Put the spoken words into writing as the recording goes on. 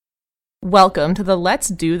Welcome to the Let's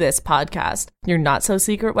Do This podcast, your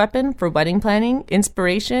not-so-secret weapon for wedding planning,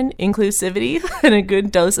 inspiration, inclusivity, and a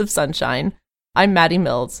good dose of sunshine. I'm Maddie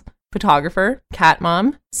Mills, photographer, cat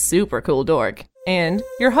mom, super cool dork, and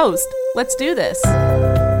your host. Let's do this.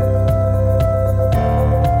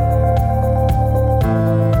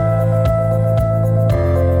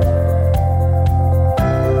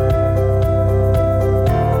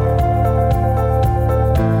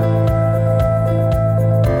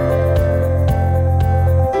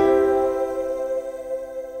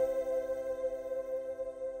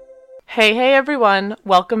 Hey everyone,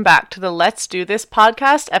 welcome back to the Let's Do This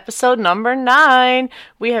podcast, episode number 9.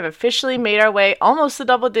 We have officially made our way almost to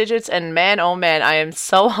double digits, and man, oh man, I am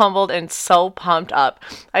so humbled and so pumped up.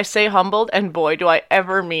 I say humbled, and boy, do I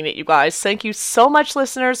ever mean it, you guys. Thank you so much,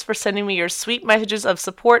 listeners, for sending me your sweet messages of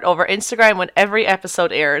support over Instagram when every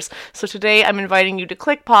episode airs. So today, I'm inviting you to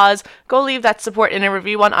click pause, go leave that support in a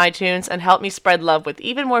review on iTunes, and help me spread love with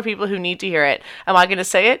even more people who need to hear it. Am I going to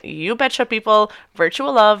say it? You betcha, people.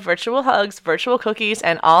 Virtual love, virtual hugs, virtual cookies,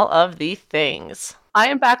 and all of the things. I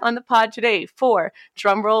am back on the pod today for,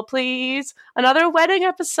 drumroll please, another wedding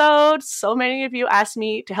episode. So many of you asked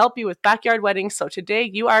me to help you with backyard weddings, so today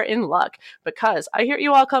you are in luck because I hear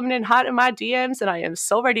you all coming in hot in my DMs and I am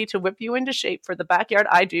so ready to whip you into shape for the backyard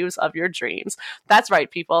I-dos of your dreams. That's right,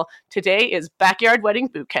 people. Today is Backyard Wedding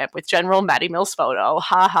Bootcamp with General Maddie Mills Photo.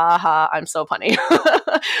 Ha ha ha, I'm so funny.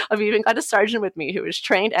 I've even got a sergeant with me who is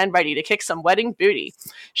trained and ready to kick some wedding booty.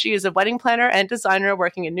 She is a wedding planner and designer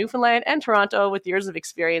working in Newfoundland and Toronto with years of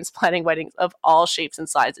experience planning weddings of all shapes and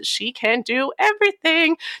sizes. She can do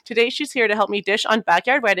everything. Today, she's here to help me dish on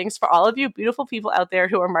backyard weddings for all of you beautiful people out there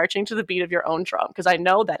who are marching to the beat of your own drum, because I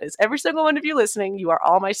know that is every single one of you listening. You are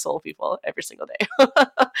all my soul people every single day.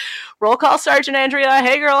 Roll call, Sergeant Andrea.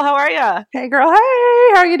 Hey, girl, how are ya? Hey, girl.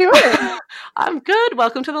 Hey, how are you doing? I'm good.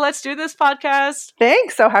 Welcome to the Let's Do This podcast.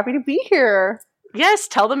 Thanks. So happy to be here. Yes,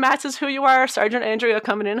 tell the masses who you are, Sergeant Andrea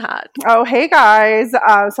coming in hot. Oh, hey guys.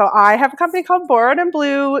 So I have a company called Borrowed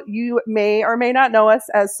Blu. You may or may not know us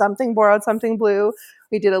as Something Borrowed, Something Blue.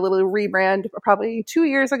 We did a little rebrand probably 2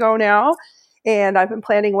 years ago now. And I've been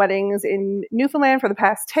planning weddings in Newfoundland for the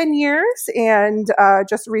past 10 years and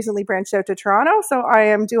just recently branched out to Toronto. So I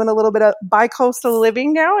am doing a little bit of bi-coastal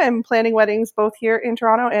living now and planning weddings both here in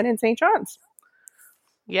Toronto and in St. John's.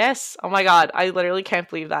 Yes. Oh my God. I literally can't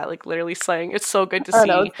believe that. Like literally saying it's so good to see. I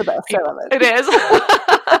know, it's the best. People. I love it. It is.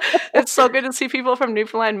 It's so good to see people from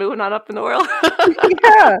Newfoundland moving on up in the world.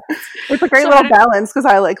 Yeah. It's a great little balance because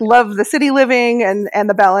I love the city living and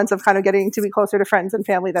the balance of kind of getting to be closer to friends and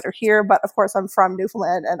family that are here. But of course I'm from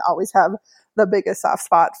Newfoundland and always have the biggest soft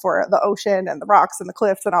spot for the ocean and the rocks and the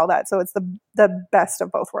cliffs and all that. So it's the best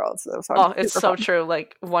of both worlds. So it's so true.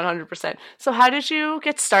 Like 100%. So how did you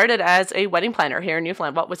get started as a wedding planner here in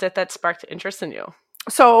Newfoundland? What was it that sparked interest in you?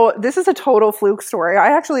 So this is a total fluke story. I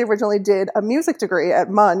actually originally did a music degree at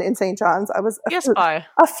MUN in St. John's. I was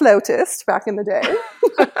a flautist back in the day.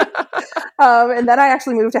 And then I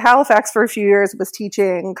actually moved to Halifax for a few years, was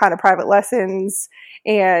teaching kind of private lessons.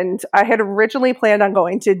 And I had originally planned on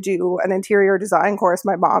going to do an interior design course.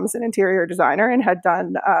 My mom's an interior designer and had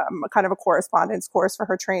done kind of a correspondence course for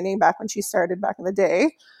her training back when she started back in the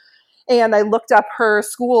day. And I looked up her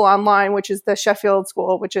school online, which is the Sheffield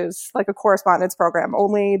School, which is like a correspondence program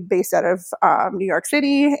only based out of New York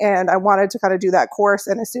City. And I wanted to kind of do that course.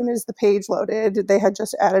 And as soon as the page loaded, they had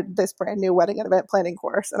just added this brand new wedding and event planning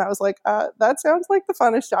course. And I was like, that sounds like the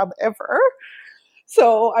funnest job ever.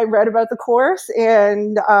 So I read about the course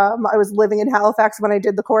and I was living in Halifax when I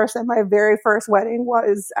did the course. And my very first wedding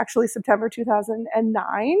was actually September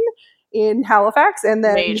 2009. In Halifax, and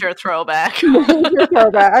then major throwback.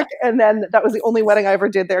 And then that was the only wedding I ever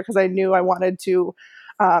did there because I knew I wanted to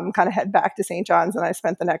kind of head back to St. John's, and I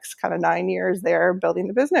spent the next kind of 9 years there building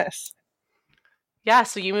the business. Yeah,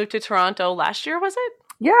 so you moved to Toronto last year, was it?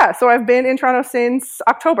 Yeah, so I've been in Toronto since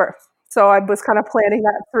October. So I was kind of planning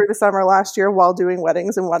that through the summer last year while doing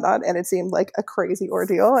weddings and whatnot, and it seemed like a crazy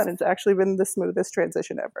ordeal, and it's actually been the smoothest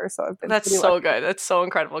transition ever. So I've been. That's so good. That's so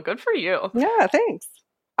incredible. Good for you. Yeah, thanks.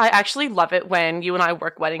 I actually love it when you and I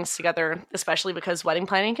work weddings together, especially because wedding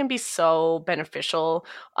planning can be so beneficial.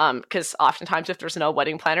 Because oftentimes if there's no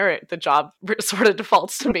wedding planner, the job sort of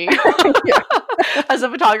defaults to me. as a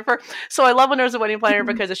photographer. So I love when there's a wedding planner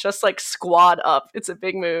because it's just like squad up. It's a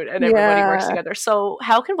big mood and everybody works together. So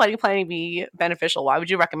how can wedding planning be beneficial? Why would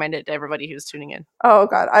you recommend it to everybody who's tuning in? Oh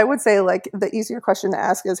God, I would say like the easier question to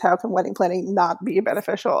ask is how can wedding planning not be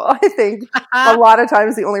beneficial? I think a lot of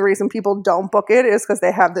times the only reason people don't book it is because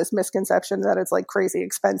they have this misconception that it's like crazy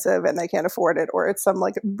expensive and they can't afford it, or it's some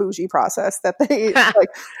like bougie process that they like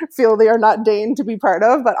feel they are not deigned to be part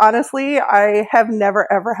of. But honestly, I have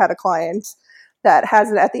never ever had a client that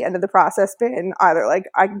hasn't at the end of the process been either like,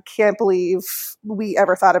 I can't believe we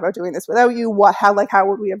ever thought about doing this without you. How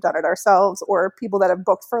would we have done it ourselves? Or people that have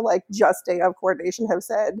booked for like just day of coordination have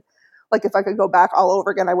said, like, if I could go back all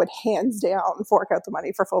over again, I would hands down fork out the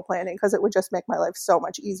money for full planning because it would just make my life so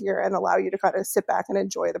much easier and allow you to kind of sit back and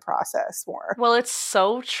enjoy the process more. Well, it's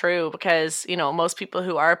so true because, most people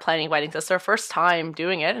who are planning weddings, it's their first time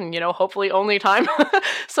doing it and, hopefully only time.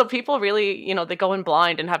 So people really, they go in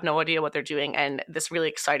blind and have no idea what they're doing. And this really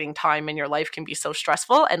exciting time in your life can be so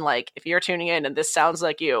stressful. And like, if you're tuning in and this sounds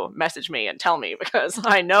like you, message me and tell me because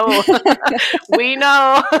I know, we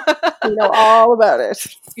know. We know all about it.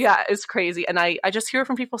 Yeah, it's crazy. And I just hear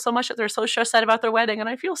from people so much that they're so stressed out about their wedding. And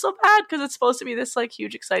I feel so bad because it's supposed to be this like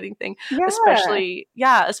huge, exciting thing.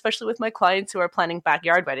 Yeah. Especially with my clients who are planning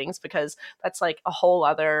backyard weddings, because that's like a whole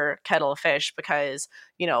other kettle of fish because,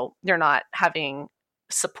 they're not having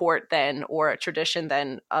support then or a tradition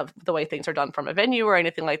then of the way things are done from a venue or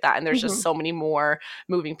anything like that. And there's just so many more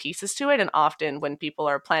moving pieces to it. And often when people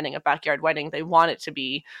are planning a backyard wedding, they want it to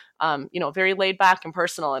be, very laid back and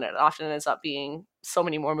personal. And it often ends up being so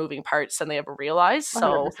many more moving parts than they ever realized.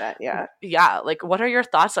 So yeah. Like, what are your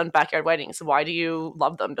thoughts on backyard weddings? Why do you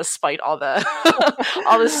love them despite all the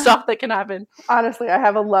all the stuff that can happen? Honestly, I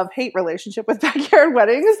have a love-hate relationship with backyard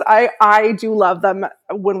weddings. I do love them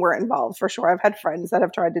when we're involved for sure. I've had friends that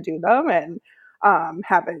have tried to do them and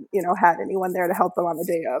haven't had anyone there to help them on the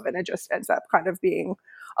day of, and it just ends up kind of being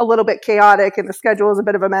a little bit chaotic and the schedule is a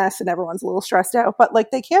bit of a mess and everyone's a little stressed out, but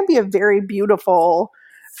like they can be a very beautiful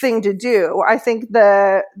thing to do. I think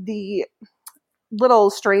the little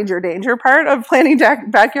stranger danger part of planning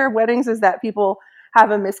backyard weddings is that people have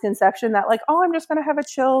a misconception that like, oh, I'm just going to have a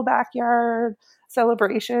chill backyard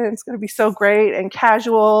celebration. It's going to be so great and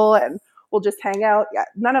casual and we'll just hang out. Yeah,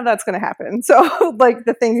 none of that's going to happen. So like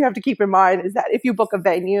the thing you have to keep in mind is that if you book a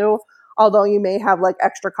venue, although you may have like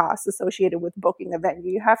extra costs associated with booking a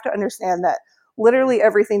venue, you have to understand that literally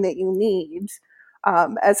everything that you need,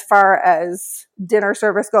 as far as dinner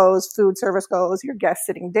service goes, food service goes, your guests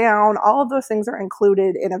sitting down, all of those things are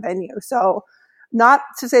included in a venue. So not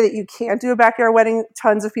to say that you can't do a backyard wedding.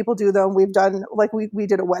 Tons of people do them. We've done, like we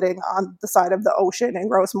did a wedding on the side of the ocean in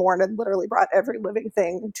Grossmorn and literally brought every living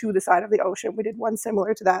thing to the side of the ocean. We did one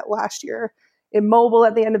similar to that last year in Mobile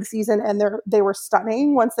at the end of the season, and they were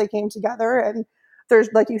stunning once they came together. And there's,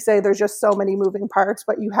 like you say, there's just so many moving parts,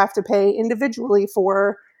 but you have to pay individually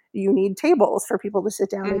for, you need tables for people to sit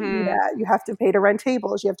down and eat at. You have to pay to rent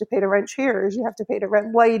tables. You have to pay to rent chairs. You have to pay to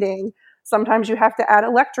rent lighting. Sometimes you have to add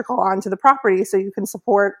electrical onto the property so you can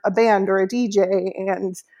support a band or a DJ,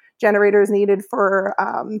 and generators needed for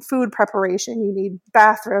food preparation. You need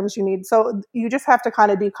bathrooms. So you just have to kind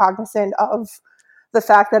of be cognizant of the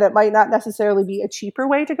fact that it might not necessarily be a cheaper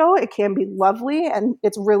way to go. It can be lovely, and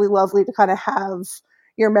it's really lovely to kind of have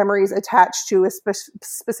your memories attached to a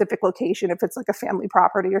specific location if it's like a family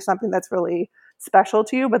property or something that's really special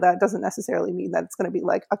to you, but that doesn't necessarily mean that it's going to be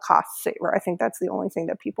like a cost saver. I think that's the only thing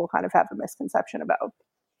that people kind of have a misconception about.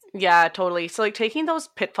 Yeah, totally. So like taking those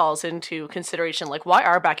pitfalls into consideration, like why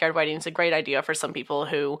are backyard weddings a great idea for some people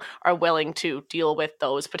who are willing to deal with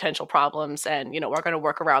those potential problems and, are going to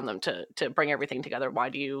work around them to bring everything together? Why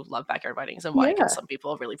do you love backyard weddings and why can some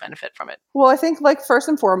people really benefit from it? Well, I think like first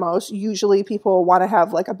and foremost, usually people want to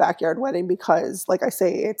have like a backyard wedding because like I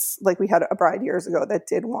say, it's like we had a bride years ago that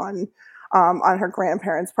did one on her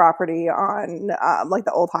grandparents' property on like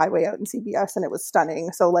the old highway out in CBS, and it was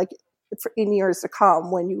stunning. So like in years to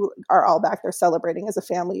come, when you are all back there celebrating as a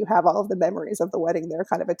family, you have all of the memories of the wedding there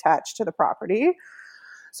kind of attached to the property.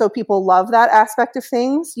 So people love that aspect of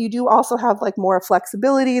things. You do also have like more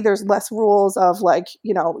flexibility. There's less rules of like,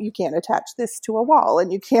 you can't attach this to a wall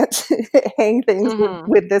and you can't hang things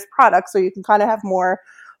with this product. So you can kind of have more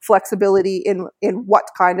flexibility in what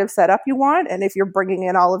kind of setup you want. And if you're bringing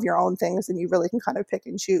in all of your own things, then you really can kind of pick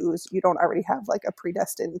and choose. You don't already have like a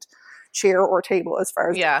predestined chair or table as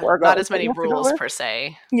far as not as many rules per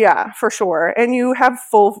se. Yeah, for sure. And you have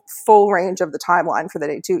full range of the timeline for the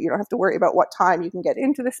day too. You don't have to worry about what time you can get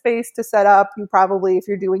into the space to set up. You probably, if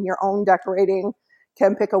you're doing your own decorating,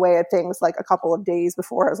 can pick away at things like a couple of days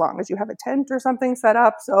before, as long as you have a tent or something set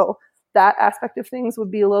up. So that aspect of things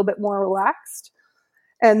would be a little bit more relaxed.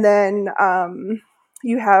 And then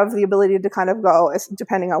you have the ability to kind of go,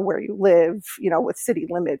 depending on where you live, with city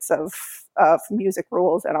limits of music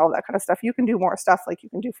rules and all that kind of stuff. You can do more stuff, like you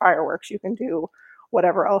can do fireworks, you can do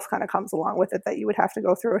whatever else kind of comes along with it that you would have to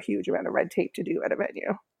go through a huge amount of red tape to do at a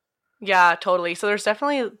venue. Yeah, totally. So there's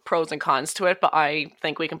definitely pros and cons to it, but I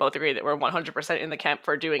think we can both agree that we're 100% in the camp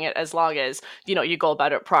for doing it as long as, you go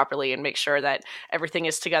about it properly and make sure that everything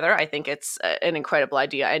is together. I think it's an incredible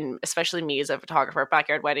idea. And especially me as a photographer,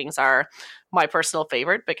 backyard weddings are my personal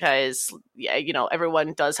favorite because,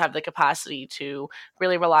 everyone does have the capacity to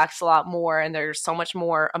really relax a lot more. And there's so much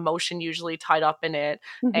more emotion usually tied up in it.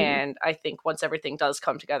 Mm-hmm. And I think once everything does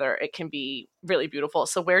come together, it can be really beautiful.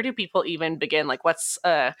 So where do people even begin? Like, what's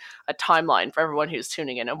a timeline for everyone who's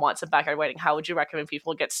tuning in and wants a backyard wedding? How would you recommend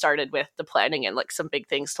people get started with the planning and like some big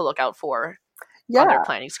things to look out for on their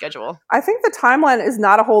planning schedule? I think the timeline is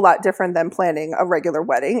not a whole lot different than planning a regular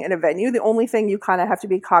wedding in a venue. The only thing you kind of have to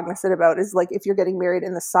be cognizant about is like if you're getting married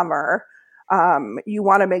in the summer, you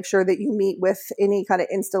want to make sure that you meet with any kind of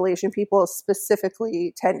installation people,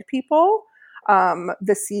 specifically tent people,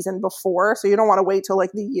 the season before. So you don't want to wait till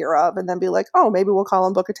like the year of and then be like, oh, maybe we'll call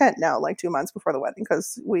and book a tent now, like 2 months before the wedding,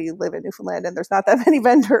 because we live in Newfoundland and there's not that many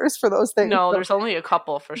vendors for those things. No, there's only a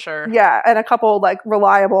couple for sure. Yeah, and a couple like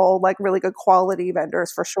reliable, like really good quality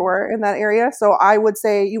vendors for sure in that area. So I would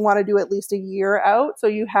say you want to do at least a year out, so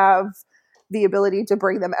you have the ability to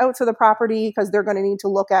bring them out to the property, because they're going to need to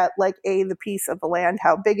look at like the piece of the land,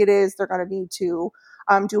 how big it is. They're going to need to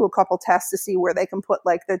do a couple tests to see where they can put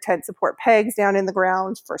like the tent support pegs down in the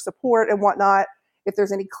ground for support and whatnot. If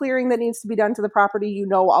there's any clearing that needs to be done to the property,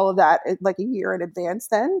 all of that like a year in advance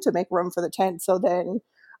then to make room for the tent. So then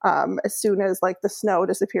as soon as like the snow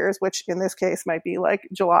disappears, which in this case might be like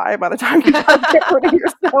July by the time you get rid of your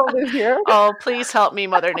snow this year. Oh, please help me,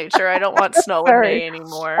 Mother Nature. I don't want snow in May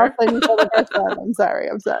anymore. I'm sorry.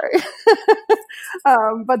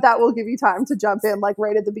 But that will give you time to jump in like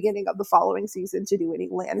right at the beginning of the following season to do any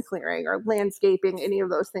land clearing or landscaping, any of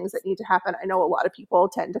those things that need to happen. I know a lot of people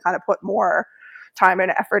tend to kind of put more time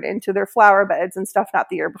and effort into their flower beds and stuff, not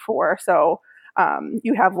the year before. So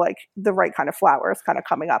you have like the right kind of flowers kind of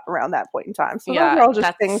coming up around that point in time. So those are all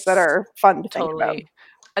just things that are fun to think about.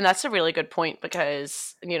 And that's a really good point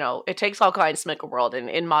because, it takes all kinds to make a world. And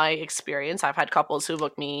in my experience, I've had couples who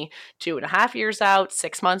booked me 2.5 years out,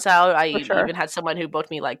 6 months out. I even had someone who booked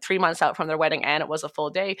me like 3 months out from their wedding and it was a full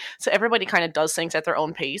day. So everybody kind of does things at their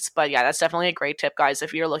own pace. But yeah, that's definitely a great tip, guys.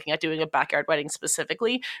 If you're looking at doing a backyard wedding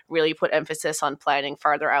specifically, really put emphasis on planning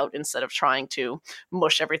farther out instead of trying to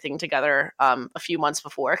mush everything together a few months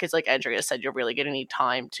before. Because like Andrea said, you're really going to need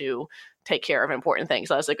time to take care of important things.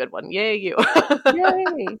 So that's a good one. Yay, you.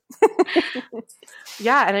 Yay.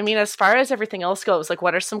 Yeah. And I mean, as far as everything else goes, like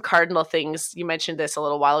what are some cardinal things? You mentioned this a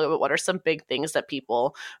little while ago, but what are some big things that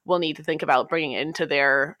people will need to think about bringing into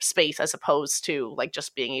their space as opposed to like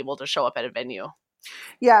just being able to show up at a venue?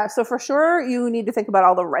 Yeah, so for sure you need to think about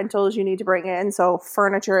all the rentals you need to bring in. So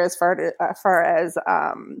furniture as far as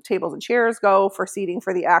tables and chairs go, for seating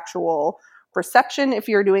for the actual reception. If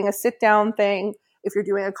you're doing a sit-down thing, if you're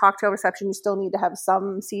doing a cocktail reception, you still need to have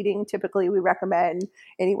some seating. Typically, we recommend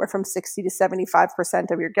anywhere from 60 to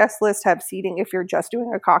 75% of your guest list have seating if you're just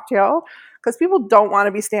doing a cocktail, because people don't want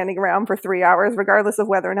to be standing around for 3 hours, regardless of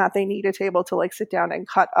whether or not they need a table to like sit down and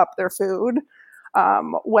cut up their food.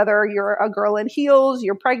 Whether you're a girl in heels,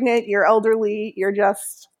 you're pregnant, you're elderly, you're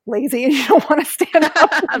just lazy and you don't want to stand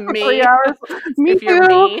up for 3 hours. Me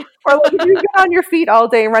too. Or like if you get on your feet all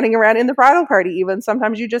day running around in the bridal party, even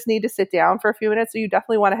sometimes you just need to sit down for a few minutes. So you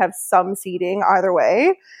definitely want to have some seating either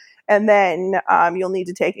way. And then you'll need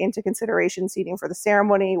to take into consideration seating for the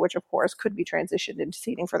ceremony, which of course could be transitioned into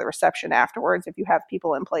seating for the reception afterwards if you have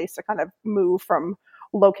people in place to kind of move from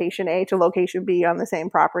location A to location B on the same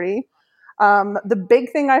property. The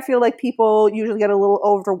big thing I feel like people usually get a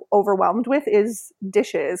little overwhelmed with is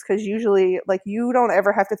dishes, because usually like you don't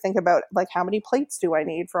ever have to think about like how many plates do I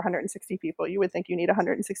need for 160 people. You would think you need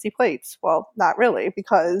 160 plates. Well, not really,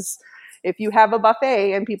 because if you have a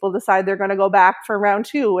buffet and people decide they're going to go back for round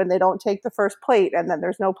 2 and they don't take the first plate and then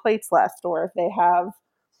there's no plates left, or if they have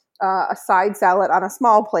a side salad on a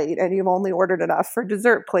small plate and you've only ordered enough for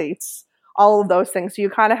dessert plates, all of those things. So you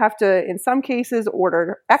kind of have to, in some cases,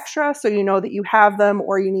 order extra so you know that you have them,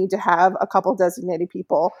 or you need to have a couple designated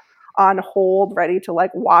people on hold ready to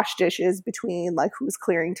like wash dishes between like who's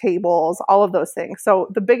clearing tables, all of those things. So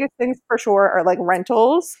the biggest things for sure are like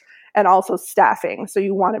rentals and also staffing. So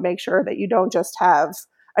you want to make sure that you don't just have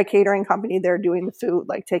a catering company there doing the food,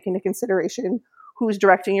 like take into consideration who's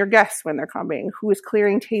directing your guests when they're coming, who is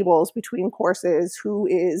clearing tables between courses, who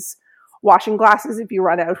is washing glasses if you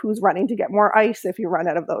run out, who's running to get more ice if you run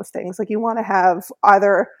out of those things. Like you want to have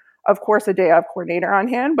either, of course, a day of coordinator on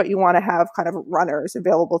hand, but you want to have kind of runners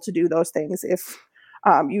available to do those things if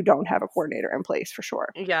you don't have a coordinator in place, for sure.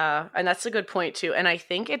 Yeah, and that's a good point too. And I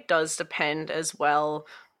think it does depend as well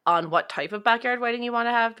on what type of backyard wedding you want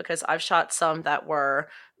to have, because I've shot some that were,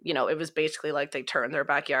 it was basically like they turned their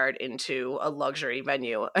backyard into a luxury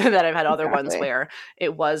venue. And then I've had other ones where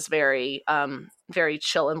it was very very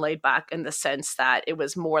chill and laid back, in the sense that it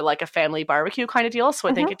was more like a family barbecue kind of deal. So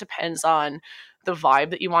I think it depends on the vibe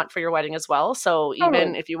that you want for your wedding as well. So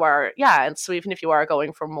even if you are, and so even if you are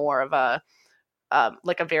going for more of a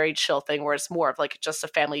like a very chill thing where it's more of like just a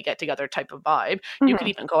family get together type of vibe, you could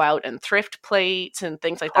even go out and thrift plates and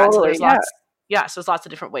things like that. So there's lots. Yeah, so there's lots of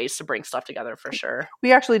different ways to bring stuff together, for sure.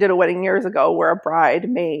 We actually did a wedding years ago where a bride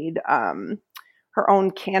made her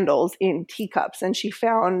own candles in teacups, and she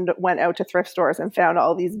went out to thrift stores and found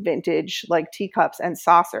all these vintage like teacups and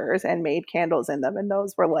saucers and made candles in them, and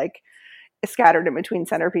those were like scattered in between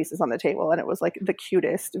centerpieces on the table, and it was like the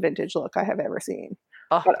cutest vintage look I have ever seen.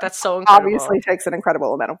 Oh, but that's so incredible. Obviously takes an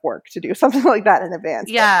incredible amount of work to do something like that in advance.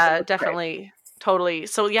 Yeah, definitely. Great. Totally.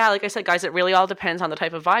 So yeah, like I said, guys, it really all depends on the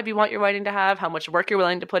type of vibe you want your wedding to have, how much work you're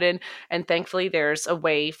willing to put in. And thankfully there's a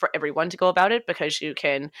way for everyone to go about it, because you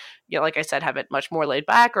can, like I said, have it much more laid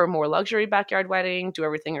back or more luxury backyard wedding, do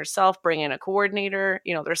everything yourself, bring in a coordinator.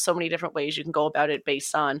 There's so many different ways you can go about it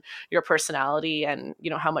based on your personality and,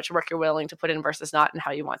 how much work you're willing to put in versus not, and how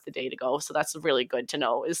you want the day to go. So that's really good to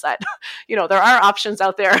know, is that, there are options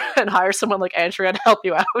out there, and hire someone like Andrea to help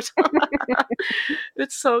you out.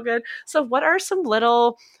 It's so good. So what are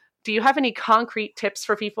do you have any concrete tips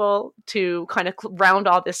for people to kind of round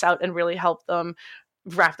all this out and really help them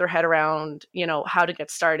wrap their head around, how to get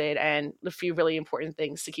started, and a few really important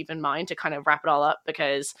things to keep in mind to kind of wrap it all up,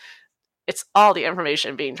 because it's all the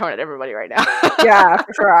information being thrown at everybody right now. Yeah,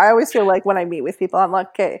 for sure. I always feel like when I meet with people, I'm like,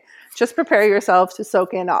 okay, just prepare yourself to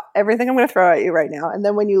soak in everything I'm going to throw at you right now. And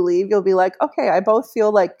then when you leave, you'll be like, okay, I both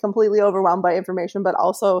feel like completely overwhelmed by information, but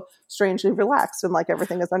also strangely relaxed and like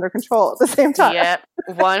everything is under control at the same time. Yeah,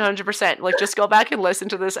 100%. Like just go back and listen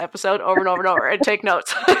to this episode over and over and over and take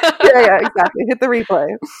notes. Yeah, exactly. Hit the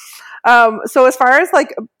replay. So as far as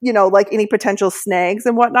like any potential snags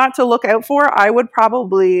and whatnot to look out for, I would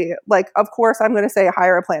probably of course, I'm going to say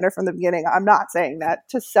hire a planner from the beginning. I'm not saying that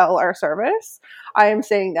to sell our service. I am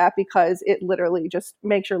saying that because it literally just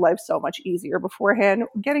makes your life so much easier beforehand.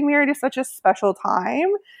 Getting married is such a special time,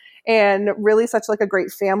 and really such like a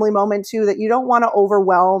great family moment too, that you don't want to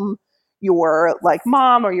overwhelm your like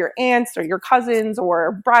mom or your aunts or your cousins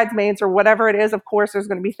or bridesmaids or whatever it is. Of course, there's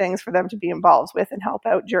going to be things for them to be involved with and help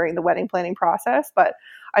out during the wedding planning process. But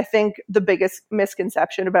I think the biggest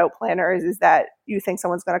misconception about planners is that you think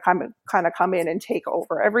someone's going to come in and take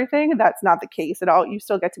over everything. That's not the case at all. You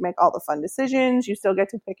still get to make all the fun decisions. You still get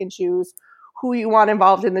to pick and choose who you want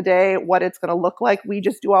involved in the day, what it's going to look like. We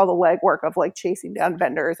just do all the legwork of like chasing down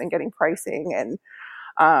vendors and getting pricing and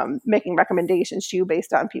making recommendations to you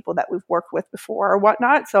based on people that we've worked with before or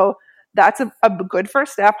whatnot. So that's a good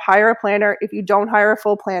first step. Hire a planner. If you don't hire a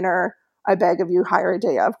full planner, I beg of you, hire a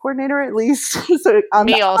day of coordinator at least. So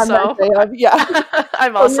also.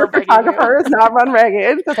 I'm also begging photographers, not run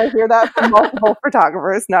ragged, because I hear that from multiple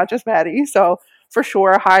photographers, not just Maddie. So for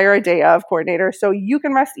sure, hire a day of coordinator so you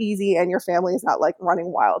can rest easy and your family is not like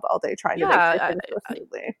running wild all day trying to make things go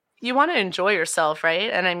smoothly. You want to enjoy yourself,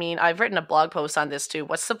 right? And I mean, I've written a blog post on this too.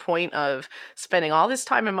 What's the point of spending all this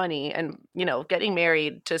time and money and, getting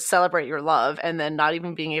married to celebrate your love and then not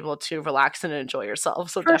even being able to relax and enjoy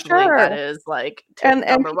yourself? So definitely that is like and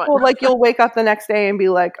people like you'll wake up the next day and be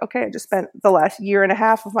like, okay, I just spent the last year and a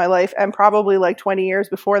half of my life and probably like 20 years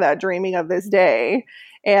before that dreaming of this day.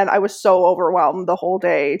 And I was so overwhelmed the whole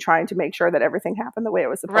day trying to make sure that everything happened the way it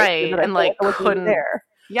was supposed to. And like couldn't there.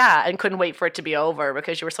 Yeah, and couldn't wait for it to be over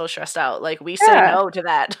because you were so stressed out. Like, we say no to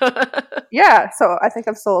that. Yeah, so I think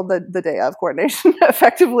I've sold the day of coordination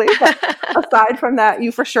effectively. But aside from that,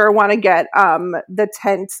 you for sure want to get the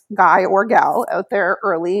tent guy or gal out there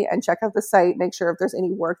early and check out the site, make sure if there's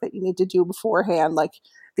any work that you need to do beforehand, like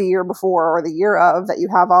the year before or the year of, that you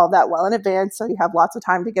have all that well in advance so you have lots of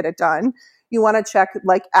time to get it done. You want to check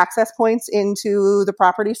like access points into the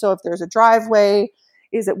property. So if there's a driveway,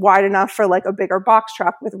 is it wide enough for like a bigger box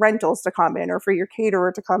truck with rentals to come in or for your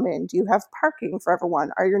caterer to come in? Do you have parking for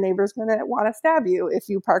everyone? Are your neighbors going to want to stab you if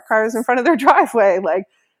you park cars in front of their driveway? Like,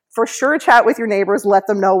 for sure, chat with your neighbors, let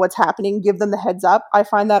them know what's happening, give them the heads up. I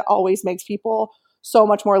find that always makes people so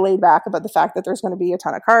much more laid back about the fact that there's going to be a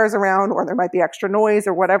ton of cars around or there might be extra noise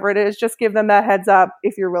or whatever it is. Just give them that heads up.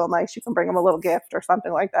 If you're real nice, you can bring them a little gift or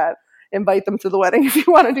something like that. invite them to the wedding if you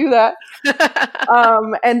want to do that.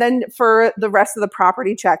 And then for the rest of the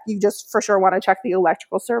property check, you just for sure want to check the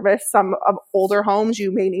electrical service. Some of older homes,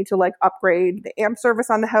 you may need to like upgrade the amp service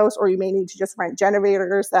on the house, or you may need to just rent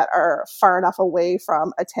generators that are far enough away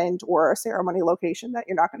from a tent or a ceremony location that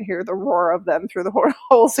you're not going to hear the roar of them through the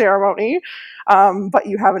whole ceremony. But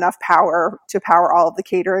you have enough power to power all of the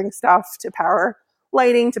catering stuff, to power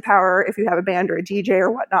lighting, to power if you have a band or a DJ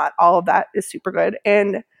or whatnot. All of that is super good.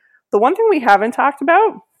 And the one thing we haven't talked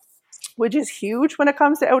about, which is huge when it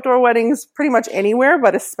comes to outdoor weddings pretty much anywhere,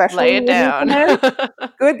 but especially lay it down.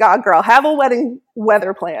 Good God, girl, have a wedding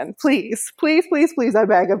weather plan. Please, please, please, please, I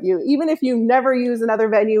beg of you. Even if you never use another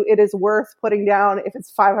venue, it is worth putting down. If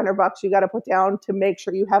it's $500 you got to put down to make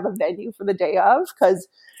sure you have a venue for the day of, because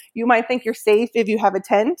you might think you're safe if you have a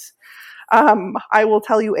tent. I will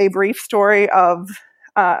tell you a brief story of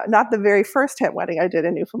not the very first tent wedding I did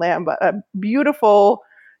in Newfoundland, but a beautiful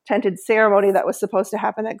tented ceremony that was supposed to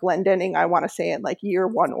happen at Glendenning, I want to say in like year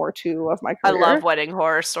 1 or 2 of my career. I love wedding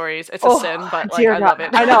horror stories. It's a sin, but like I love it.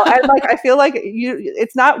 I know. And like I feel like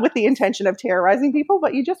it's not with the intention of terrorizing people,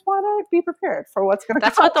 but you just want to be prepared for what's going to come.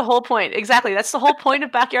 That's what the whole point. Exactly. That's the whole point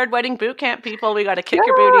of Backyard Wedding Bootcamp, people. We got to kick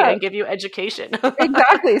your booty and give you education.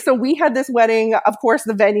 Exactly. So we had this wedding. Of course,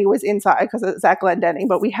 the venue was inside because it's at Glendenning,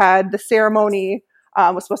 but we had the ceremony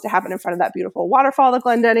was supposed to happen in front of that beautiful waterfall that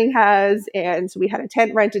Glendenning has. And so we had a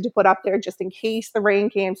tent rented to put up there just in case the rain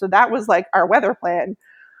came. So that was like our weather plan.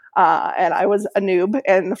 And I was a noob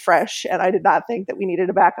and fresh, and I did not think that we needed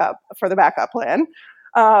a backup for the backup plan.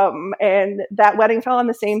 And that wedding fell on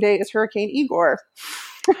the same day as Hurricane Igor.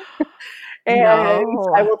 And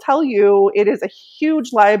I will tell you, it is a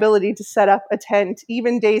huge liability to set up a tent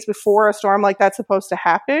even days before a storm like that's supposed to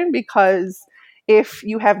happen, because if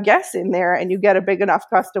you have guests in there and you get a big enough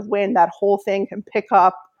gust of wind, that whole thing can pick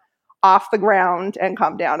up off the ground and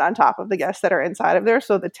come down on top of the guests that are inside of there.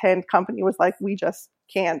 So the tent company was like, we just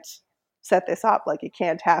can't set this up. Like, it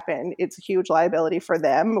can't happen. It's a huge liability for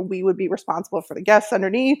them. We would be responsible for the guests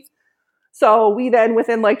underneath. So we then,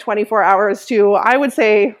 within like 24 hours to, I would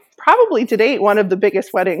say, probably to date, one of the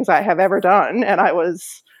biggest weddings I have ever done. And I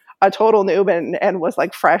was a total noob and was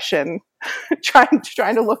like fresh and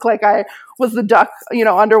trying to look like I was the duck,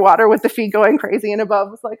 underwater with the feet going crazy, and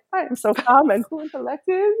above was like, I am so calm and cool and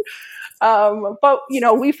collected. But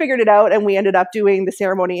we figured it out, and we ended up doing the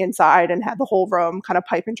ceremony inside and had the whole room kind of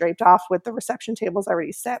pipe and draped off with the reception tables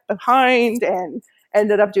already set behind, and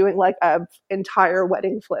ended up doing like a entire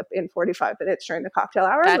wedding flip in 45 minutes during the cocktail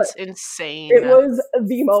hour. That's insane. It was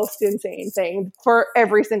the most insane thing for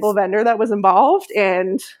every single vendor that was involved,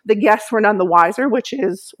 and the guests were none the wiser, which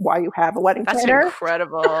is why you have a wedding planner. That's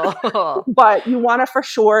incredible. But you want to for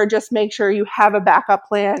sure just make sure you have a backup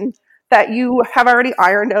plan, that you have already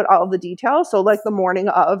ironed out all of the details. So like the morning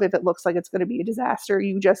of, if it looks like it's going to be a disaster,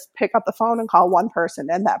 you just pick up the phone and call one person,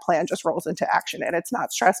 and that plan just rolls into action, and it's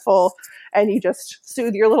not stressful. And you just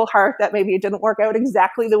soothe your little heart that maybe it didn't work out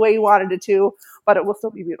exactly the way you wanted it to, but it will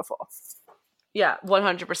still be beautiful. Yeah,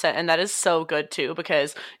 100%. And that is so good too,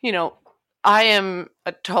 because, I am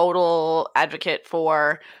a total advocate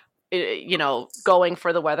for going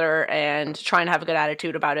for the weather and trying to have a good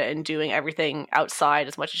attitude about it and doing everything outside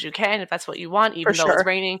as much as you can, if that's what you want, even though it's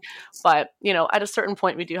raining. But, at a certain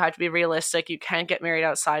point, we do have to be realistic. You can't get married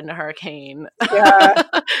outside in a hurricane. Yeah.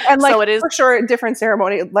 And like, so it is for sure a different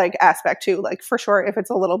ceremony like aspect too. Like, for sure, if it's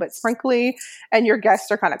a little bit sprinkly and your guests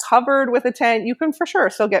are kind of covered with a tent, you can for sure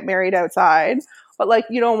still get married outside. But like,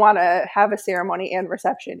 you don't want to have a ceremony and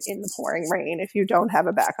reception in the pouring rain if you don't have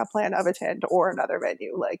a backup plan of a tent or another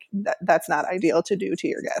venue. Like, that's not ideal to do to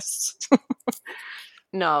your guests.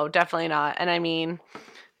 No, definitely not. And I mean,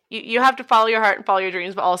 you have to follow your heart and follow your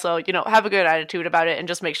dreams, but also, have a good attitude about it and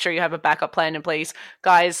just make sure you have a backup plan in place.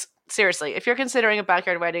 Guys, seriously, if you're considering a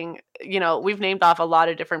backyard wedding, we've named off a lot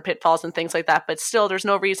of different pitfalls and things like that, but still there's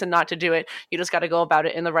no reason not to do it. You just got to go about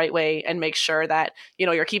it in the right way and make sure that,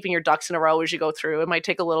 you're keeping your ducks in a row as you go through. It might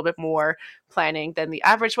take a little bit more planning than the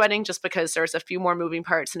average wedding, just because there's a few more moving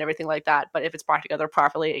parts and everything like that. But if it's brought together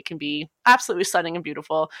properly, it can be absolutely stunning and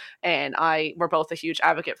beautiful. And we're both a huge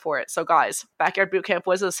advocate for it. So guys, Backyard Bootcamp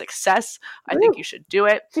was a success. I think you should do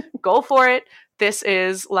it. Go for it. This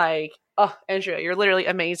is like, oh, Andrea, you're literally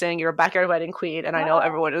amazing. You're a backyard wedding queen. And I know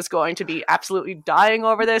everyone is going to be absolutely dying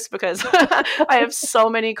over this, because I have so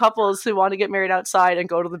many couples who want to get married outside and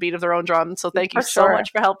go to the beat of their own drum. So thank you so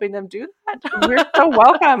much for helping them do that. You're so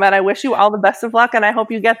welcome. And I wish you all the best of luck. And I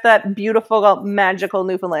hope you get that beautiful, magical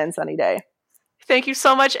Newfoundland sunny day. Thank you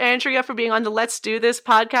so much, Andrea, for being on the Let's Do This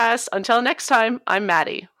podcast. Until next time, I'm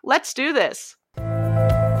Maddie. Let's do this.